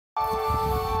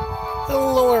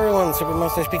Hello everyone, Super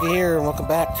Mustache Pika here, and welcome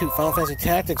back to Final Fantasy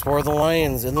Tactics War of the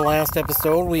Lions. In the last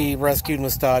episode, we rescued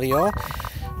Mustadio,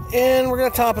 and we're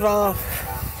going to top it off,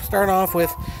 start off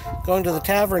with going to the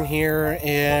tavern here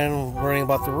and learning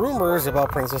about the rumors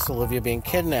about Princess Olivia being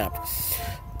kidnapped.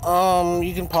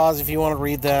 You can pause if you want to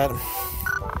read that.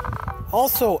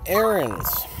 Also, errands.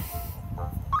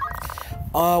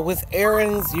 With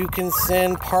errands, you can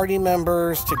send party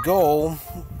members to go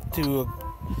to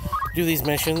do these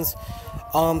missions.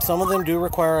 Some of them do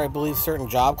require, I believe, certain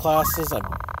job classes,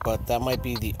 but that might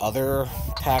be the other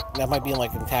that might be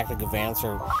like in Tactic Advance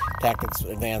or Tactics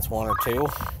Advance 1 or 2.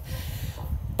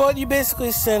 But you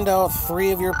basically send out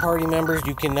 3 of your party members.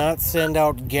 You cannot send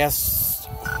out guests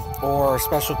or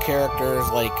special characters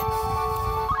like,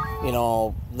 you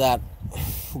know, that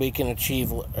we can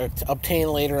obtain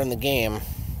later in the game.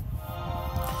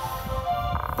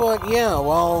 But yeah,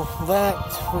 well, we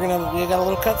got a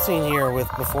little cutscene here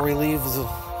before we leave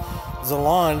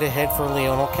Zalon to head for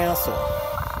Leono Castle.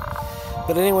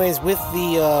 But anyways, with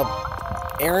the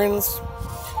errands,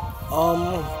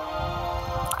 I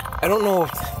don't know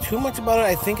too much about it.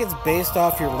 I think it's based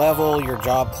off your level, your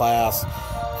job class,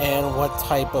 and what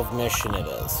type of mission it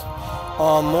is.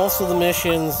 Most of the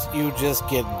missions you just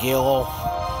get gil.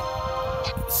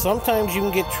 Sometimes you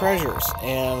can get treasures,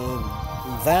 and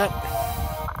that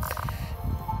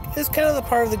is kind of the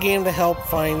part of the game to help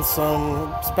find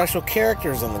some special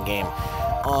characters in the game.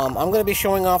 I'm going to be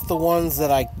showing off the ones that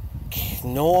I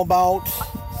know about.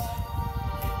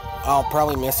 I'll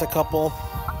probably miss a couple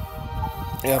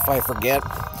if I forget.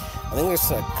 I think there's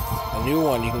a new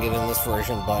one you can get in this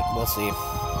version, but we'll see.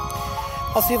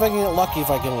 I'll see if I can get lucky, if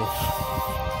I can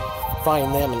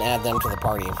find them and add them to the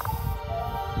party.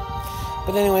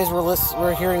 But anyways,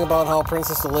 we're hearing about how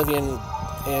Princess Olivia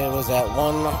was at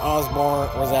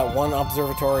one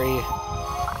observatory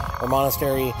or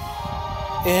monastery,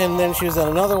 and then she was at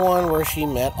another one where she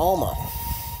met Alma,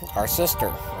 our sister,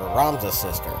 or Ramza's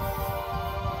sister.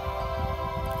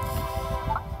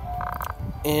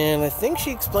 And I think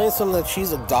she explains to him that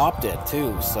she's adopted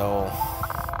too, so.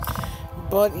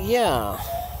 But yeah,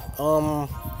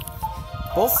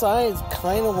 both sides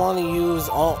kind of want to use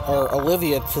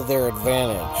Olivia to their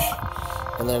advantage.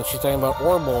 And then she's talking about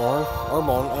Orbone.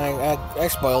 I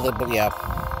spoiled it, but yeah.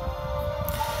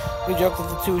 We joked that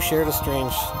the two shared a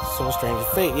strange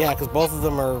fate. Yeah, because both of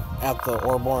them are at the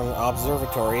Orbone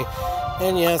Observatory.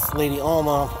 And yes, Lady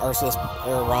Alma, our sister,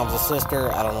 or Ramza's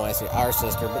sister. I don't know why I say our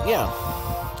sister, but yeah.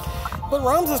 But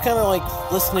Ramza's kind of like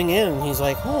listening in. He's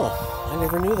like, oh, I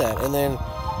never knew that. And then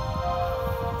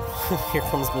here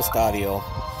comes Mustadio.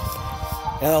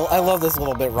 And I love this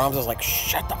little bit. Ramza's like,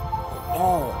 shut the...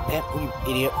 Oh, you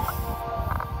idiot.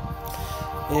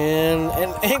 And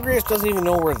Agrias doesn't even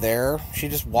know we're there. She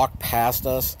just walked past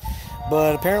us.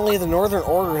 But apparently the Northern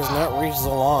Order has not reached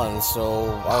Zalon, so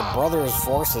our brothers'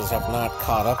 forces have not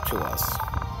caught up to us.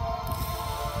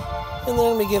 And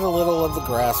then we get a little of the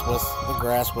grass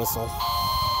whistle.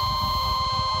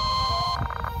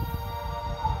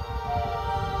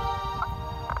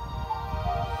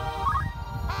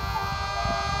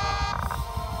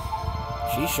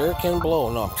 She sure can blow.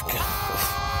 No, no,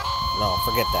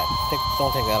 forget that.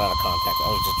 Don't take that out of context. I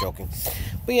was just joking.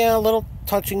 But yeah, a little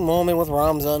touching moment with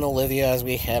Ramza and Olivia as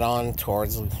we head on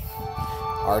towards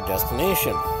our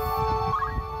destination.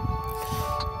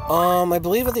 I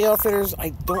believe at the Outfitters, I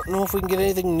don't know if we can get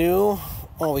anything new.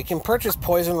 Oh, we can purchase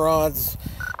poison rods,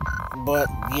 but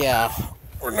yeah,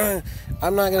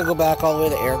 I'm not going to go back all the way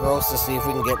to Airgross to see if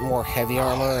we can get more heavy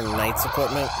armor and knight's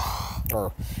equipment,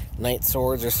 or knight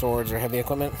swords or heavy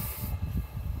equipment.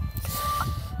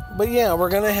 But yeah, we're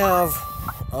going to have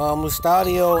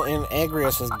Mustadio and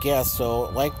Agrias as guests, so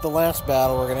like the last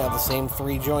battle, we're going to have the same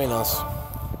 3 join us.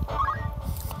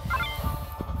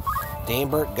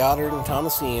 Damebert, Goddard, and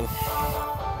Thomasine.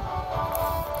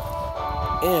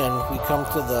 And we come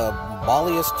to the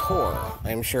Balius Tor.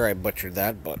 I'm sure I butchered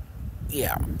that, but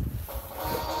yeah.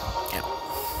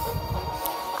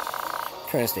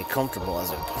 Trying to stay comfortable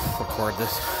as I record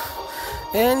this.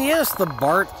 And yes, the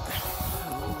Bart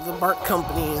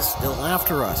company is still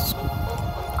after us.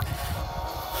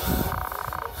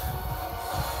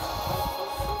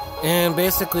 And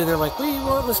basically they're like, we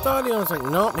want Mustadio. I was like,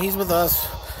 nope, he's with us.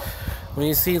 When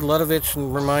you see Ludovic,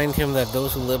 and remind him that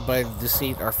those who live by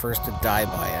deceit are first to die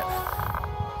by it.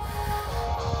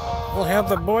 We'll have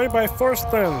the boy by force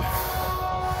then.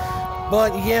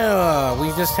 But yeah, we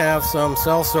just have some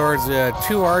cell swords,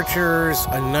 2 archers,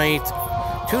 a knight,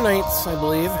 2 knights, I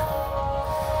believe.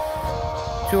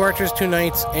 2 archers, 2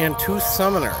 knights, and 2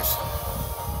 summoners.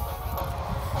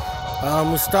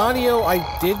 Mustadio, I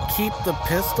did keep the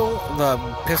pistol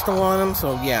on him,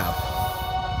 so yeah.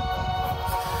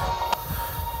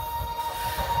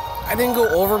 I didn't go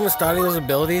over Mustadio's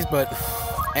abilities, but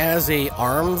as a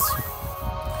arms,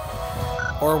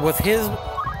 or with his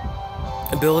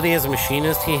ability as a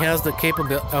machinist, he has the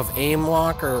capability of aim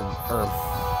lock, or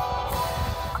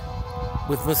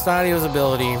with Mustadio's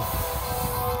ability,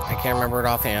 I can't remember it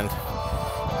offhand.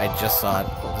 I just saw it.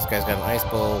 This guy's got an ice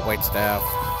bow, white staff.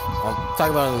 I'll talk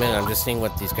about it in a minute. I'm just seeing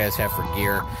what these guys have for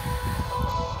gear.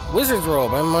 Wizard's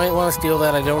robe. I might want to steal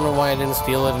that. I don't know why I didn't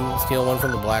steal it and steal one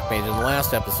from the Black Mage in the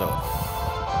last episode.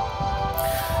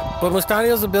 But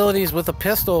Mustadio's abilities with a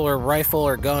pistol or rifle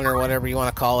or gun or whatever you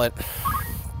want to call it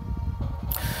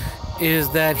is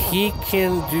that he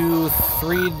can do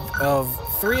three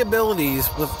abilities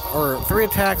or three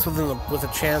attacks with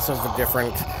a chance of a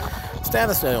different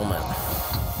status ailment.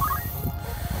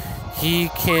 He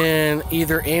can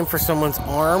either aim for someone's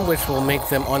arm, which will make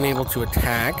them unable to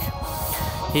attack.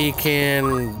 He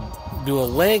can do a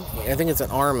leg, I think it's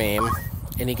an arm aim,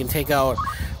 and he can take out,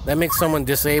 that makes someone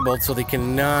disabled so they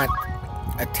cannot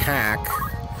attack.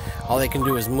 All they can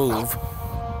do is move.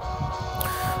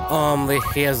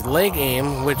 He has leg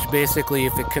aim, which basically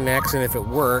if it connects and if it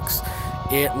works,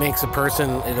 it makes a person,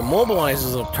 it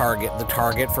immobilizes the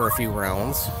target for a few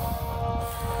rounds.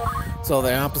 So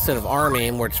the opposite of arm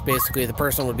aim, which basically the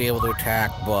person would be able to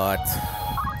attack, but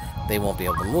they won't be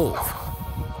able to move.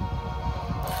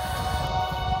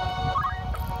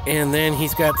 And then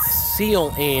he's got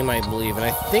seal aim, I believe, and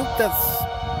I think that's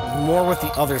more with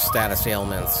the other status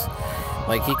ailments.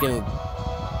 Like he can,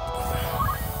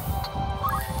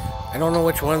 I don't know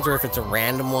which ones or if it's a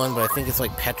random one, but I think it's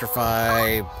like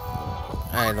petrify.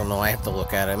 I don't know, I have to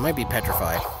look at it. It might be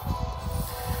petrify.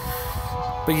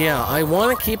 But yeah, I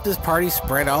want to keep this party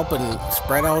spread out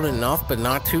enough, but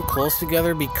not too close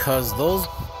together, because the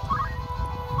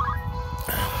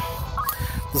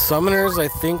summoners, I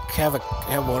think, have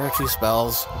one or two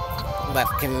spells that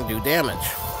can do damage.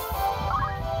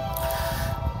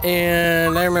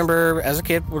 And I remember as a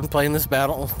kid when doing this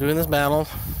battle,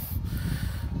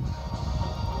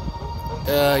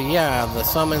 yeah, the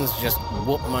summons just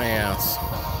whoop my ass.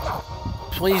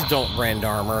 Please don't rend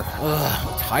armor. Ugh,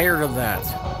 I'm tired of that.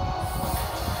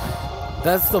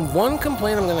 That's the one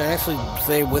complaint I'm going to actually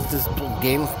say with this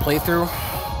game playthrough,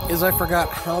 is I forgot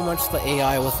how much the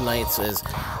AI with Knights is.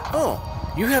 Oh,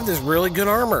 you have this really good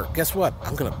armor. Guess what?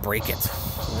 I'm going to break it.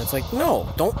 And it's like, no,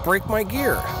 don't break my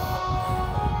gear.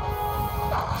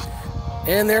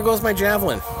 And there goes my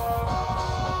javelin.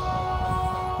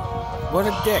 What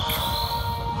a dick.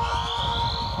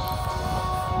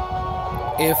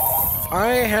 If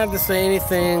I had to say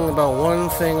anything about one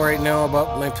thing right now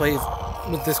about my play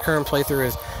with this current playthrough,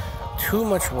 is too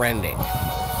much rending.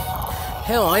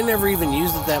 Hell, I never even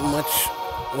used it that much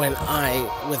when I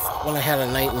had a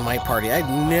knight in my party. I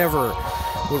never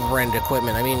would rend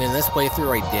equipment. I mean, in this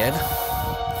playthrough I did.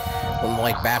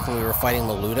 Back when we were fighting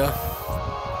the Luda.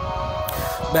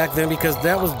 Back then, because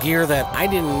that was gear that I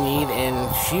didn't need,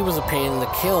 and she was a pain to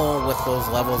kill with those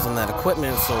levels and that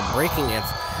equipment, so breaking it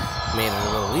made it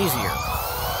a little easier.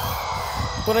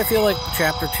 But I feel like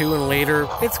Chapter 2 and later,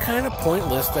 it's kind of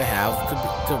pointless to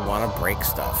want to break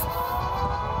stuff.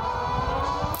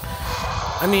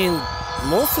 I mean,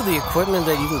 most of the equipment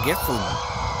that you can get from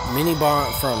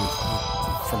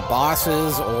from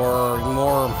bosses, or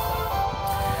more,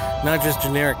 not just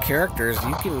generic characters,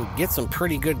 you can get some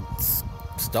pretty good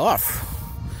stuff.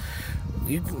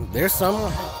 There's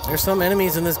some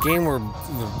enemies in this game where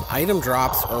the item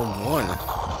drops are 1.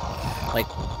 Like,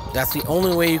 that's the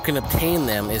only way you can obtain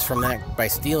them, is by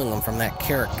stealing them from that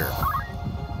character.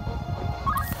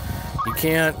 You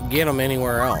can't get them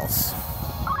anywhere else.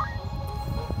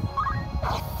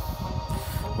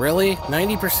 Really?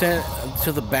 90%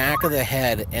 to the back of the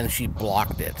head, and she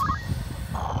blocked it.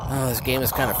 Oh, this game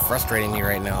is kind of frustrating me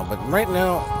right now. But right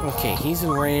now, okay, he's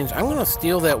in range. I'm going to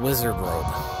steal that wizard robe.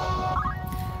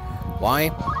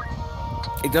 Why?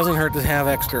 It doesn't hurt to have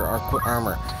extra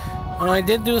armor. I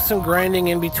did do some grinding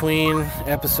in between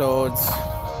episodes.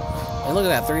 And look at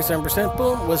that, 37%.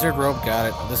 Boom, wizard robe, got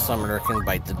it. This summoner can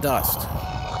bite the dust.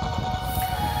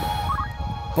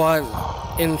 But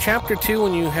in Chapter 2,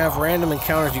 when you have random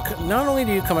encounters, not only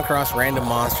do you come across random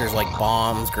monsters like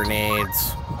bombs,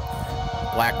 grenades,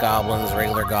 black goblins,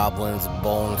 regular goblins,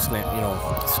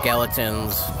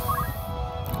 skeletons.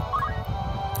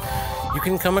 You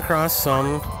can come across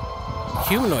some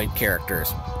humanoid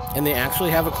characters, and they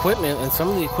actually have equipment, and some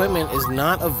of the equipment is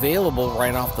not available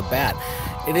right off the bat.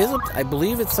 It is, I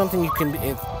believe it's something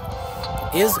it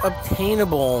is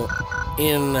obtainable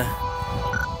in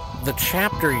the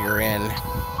chapter you're in,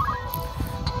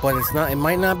 but it's not. It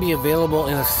might not be available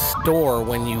in a store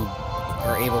when you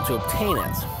are able to obtain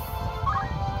it.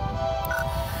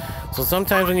 So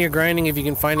sometimes when you're grinding, if you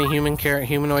can find a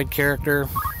humanoid character,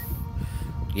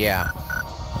 yeah.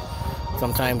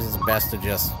 Sometimes it's best to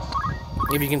just,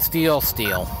 if you can steal,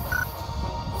 steal.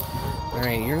 All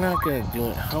right, you're not gonna do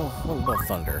it. What about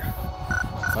Thunder?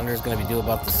 Thunder's gonna be do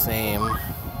about the same.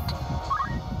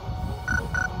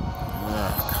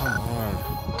 Come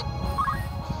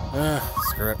on.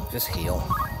 Screw it. Just heal.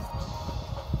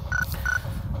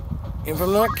 If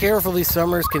I'm not careful, these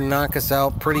summers can knock us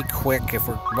out pretty quick if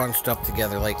we're bunched up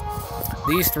together. Like,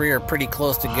 these three are pretty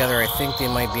close together. I think they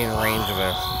might be in range of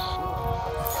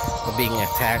being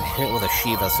attacked, hit with a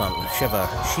Shiva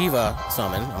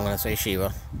summon. I'm gonna say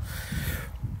Shiva.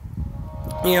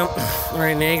 Yep.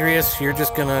 Alright, Nagrius, you're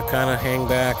just gonna kind of hang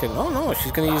back and... Oh no,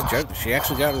 she's gonna use... She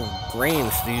actually got in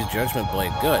range to use Judgment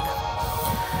Blade. Good.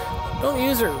 Don't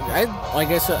use her... Like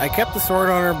I said, I kept the sword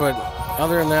on her, but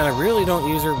other than that, I really don't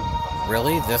use her.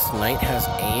 Really? This knight has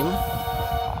aim?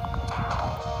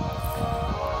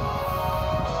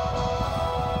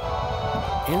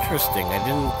 Interesting. I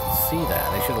didn't see that.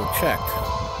 I should have checked.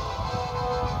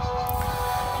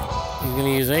 He's gonna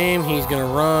use aim, he's gonna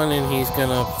run, and he's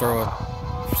gonna throw a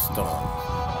stone.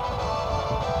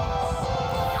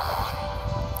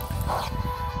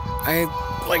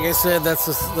 Like I said, that's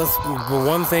the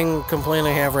one complaint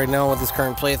I have right now with this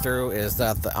current playthrough is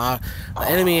that the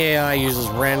enemy AI uses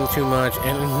Rend too much,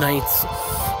 and knights,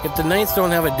 if the knights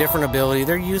don't have a different ability,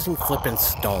 they're using flippin'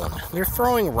 stone. They're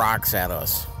throwing rocks at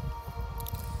us.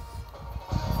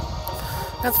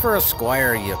 That's for a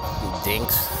squire, you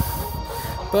dinks.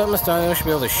 But Mysthadio should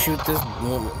be able to shoot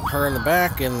her in the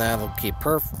back, and that'll keep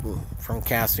her from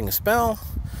casting a spell.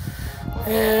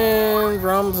 And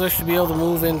Ramza should be able to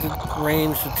move into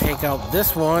range to take out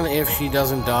this one if she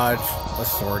doesn't dodge a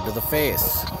sword to the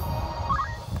face.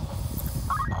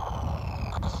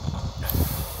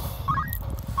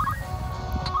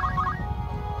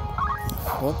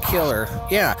 We'll kill her.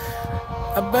 Yeah.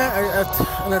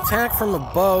 An attack from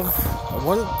above,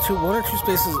 one or two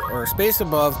spaces, or a space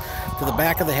above to the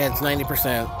back of the head is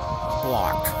 90%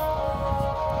 blocked.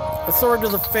 A sword to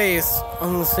the face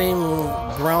on the same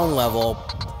ground level,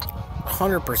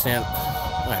 100%.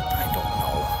 I don't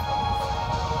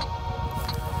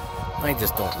know. I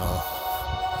just don't know.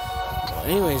 Well,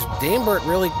 anyways, Damebert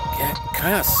really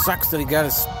kind of sucks that he got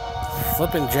his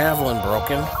flippin' javelin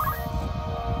broken.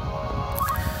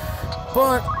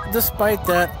 But despite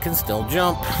that, can still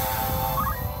jump.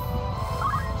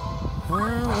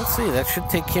 Let's see, that should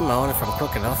take him out if I'm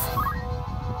quick enough.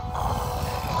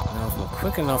 Now, if I'm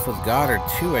quick enough with Goddard,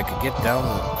 too, I could get down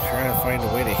and try to find a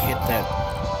way to hit that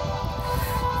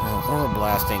Aura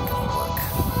Blast ain't gonna work.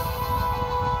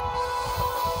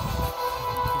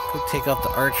 Could take out the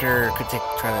Archer, could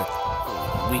try to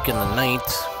weaken the Knight.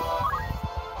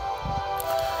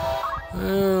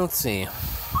 Let's see.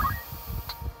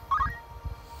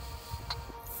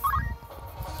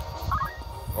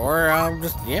 Or I'll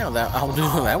just, yeah, I'll do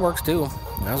that works too.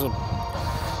 That's a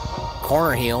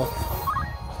corner heal.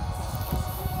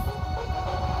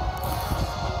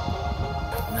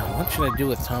 Now, what should I do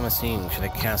with Thomasine? Should I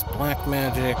cast Black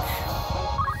Magic?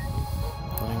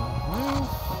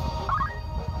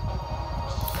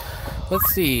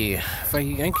 Let's see. If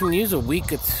I can use a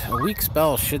weak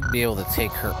spell, should be able to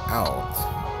take her out.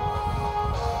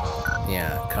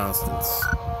 Yeah, Constance.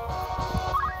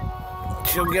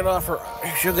 She'll get off her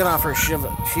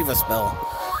Shiva spell,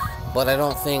 but I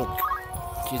don't think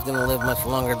she's gonna live much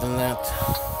longer than that.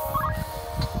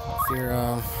 If you're,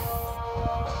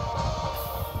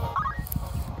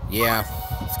 yeah,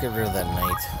 let's get rid of that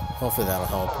knight. Hopefully that'll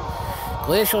help.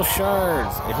 Glacial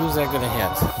Shards. Who's that gonna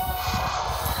hit?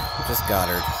 Just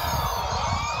Goddard.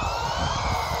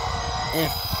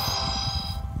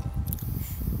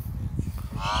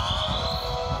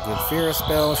 Good Fear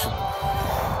spell should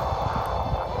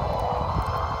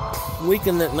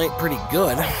weaken that knight pretty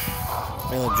good.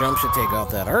 And the jump should take out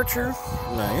that archer.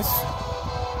 Nice.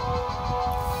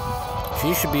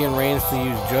 She should be in range to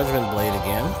use Judgment Blade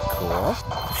again. Cool.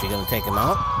 Is she going to take him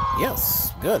out?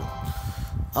 Yes. Good.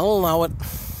 I'll allow it.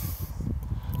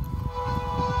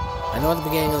 I know at the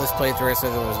beginning of this playthrough I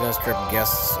said I was going to strip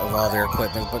guests of all their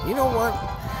equipment, but you know what?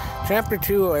 Chapter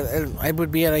 2, I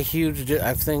would be at a huge...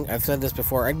 I've said this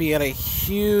before. I'd be at a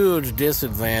huge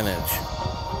disadvantage.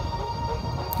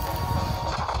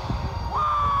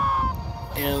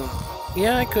 And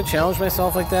yeah, I could challenge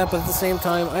myself like that, but at the same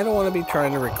time, I don't want to be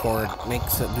trying to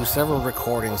do several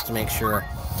recordings to make sure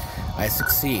I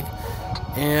succeed.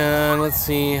 And let's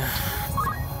see,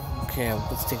 Okay,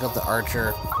 let's take out the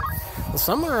archer. The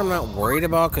summoner I'm not worried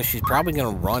about because she's probably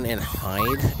going to run and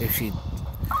hide if she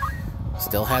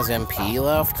still has MP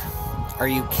left. Are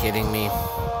you kidding me?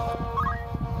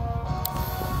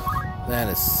 That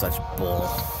is such bull.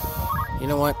 You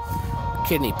know what?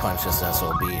 Kidney punch this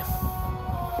SOB.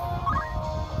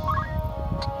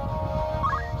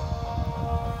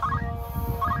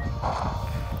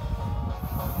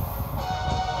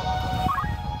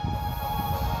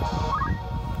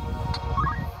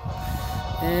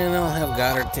 And I'll have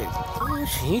Goddard take...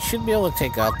 He should be able to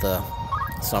take out the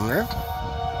summoner.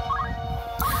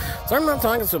 So I'm not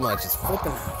talking so much. It's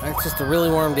flipping. It's just a really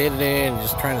warm day today and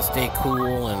just trying to stay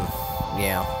cool and...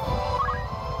 Yeah.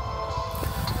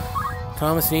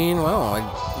 Thomasine, wow,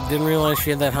 I didn't realize she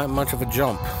had that much of a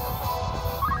jump.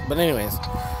 But anyways.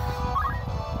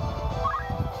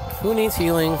 Who needs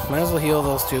healing? Might as well heal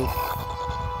those two.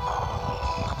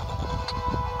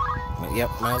 But yep,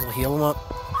 might as well heal them up.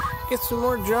 Get some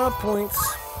more job points.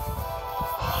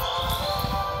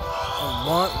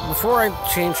 Before I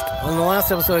changed, in the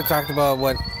last episode I talked about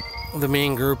what the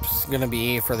main group's going to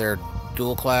be for their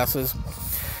dual classes.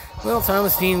 Well,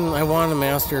 Thomasine, I want to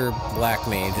master Black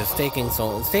Mage. It's taking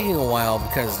a while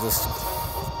because this...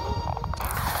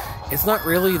 It's not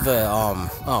really the,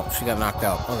 oh, she got knocked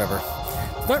out. Whatever.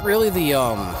 It's not really the,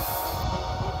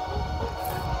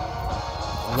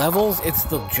 levels, it's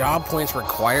the job points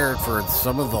required for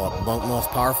some of the most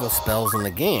powerful spells in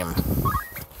the game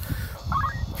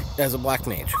as a Black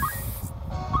Mage.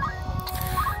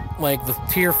 Like the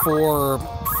tier 4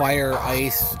 fire,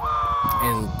 ice,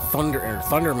 and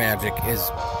thunder magic is,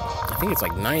 I think it's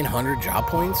like 900 job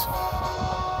points.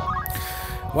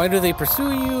 Why do they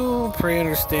pursue you? Pray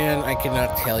understand, I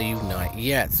cannot tell you, not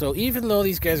yet. So even though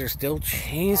these guys are still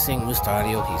chasing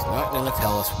Mustadio, he's not going to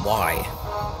tell us why.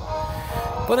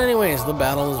 But anyways, the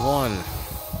battle is won.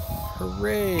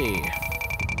 Hooray.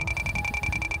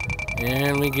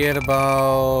 And we get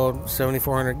about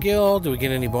 7,400 gil. Do we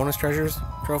get any bonus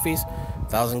trophies?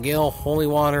 1,000 gil, holy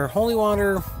water. Holy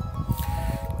water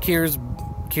cures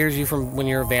you from when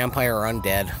you're a vampire or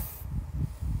undead.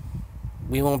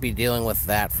 We won't be dealing with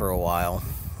that for a while.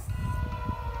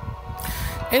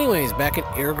 Anyways, back at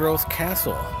Airgrowth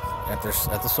Castle at the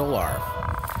Solar.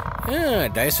 Yeah,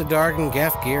 Dysadarg and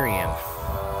Gafgarian.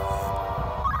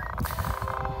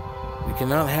 We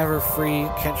cannot have her free,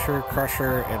 catch her, crush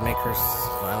her, and make her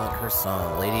silent her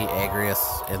son, Lady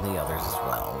Agrias, and the others as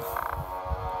well.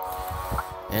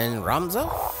 And Ramza,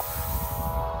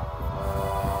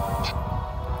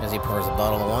 as he pours a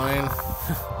bottle of wine.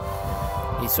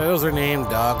 He soils her name,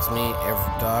 dogs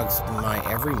my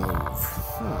every move.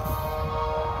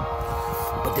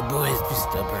 But the boy is too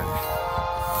stubborn.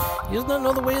 He does not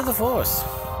know the way of the Force.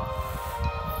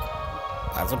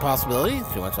 That's a possibility.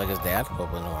 Too much like his dad.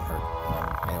 Hopefully no one hurt.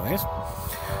 Anyways.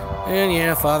 And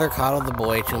yeah, father coddled the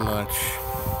boy too much.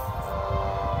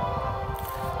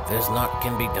 There's naught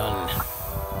can be done.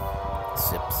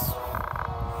 Sips.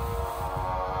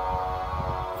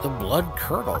 The blood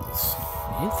curdles.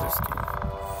 Interesting.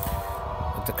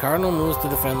 If the Cardinal moves to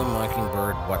defend the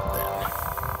Mockingbird, what then?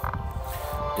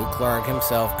 Duke Clark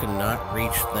himself could not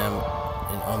reach them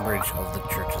in umbrage of the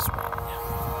Church's ring.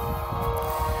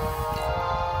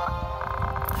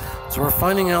 So we're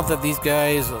finding out that these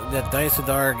guys, that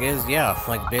Dysadarg is, yeah,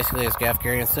 like basically as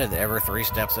Gafgarian said, ever 3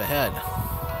 steps ahead.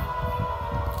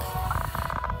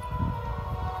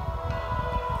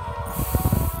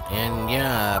 And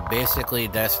yeah, basically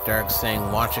Dysadarg's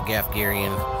saying, watch a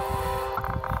Gafgarian.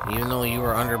 Even though you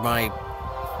are under my,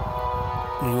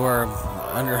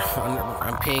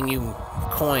 I'm paying you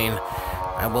coin,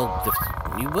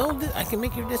 I can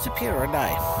make you disappear or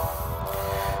die.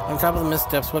 On top of the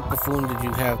missteps, what buffoon did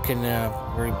you have? We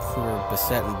were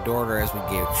beset and daughter as we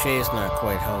gave chase, not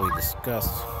quite how we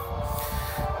discussed.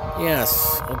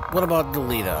 Yes, what about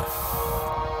Delita?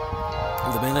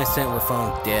 The men I sent were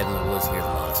found dead in the woods near the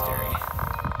monastery.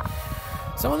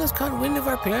 Someone has caught wind of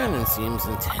our plan and seems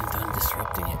intent on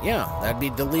disrupting it. Yeah, that'd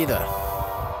be Delita.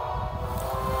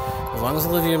 As long as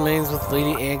Olivia remains with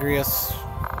Lady Agrias,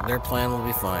 their plan will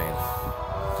be fine.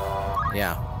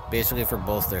 Yeah, basically for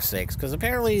both their sakes, because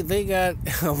apparently they got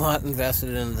a lot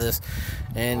invested in this,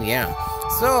 and yeah.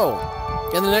 So,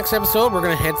 in the next episode, we're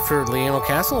going to head for Liano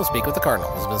Castle and speak with the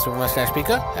Cardinal. This has been Super Mustache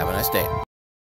Pika. Have a nice day.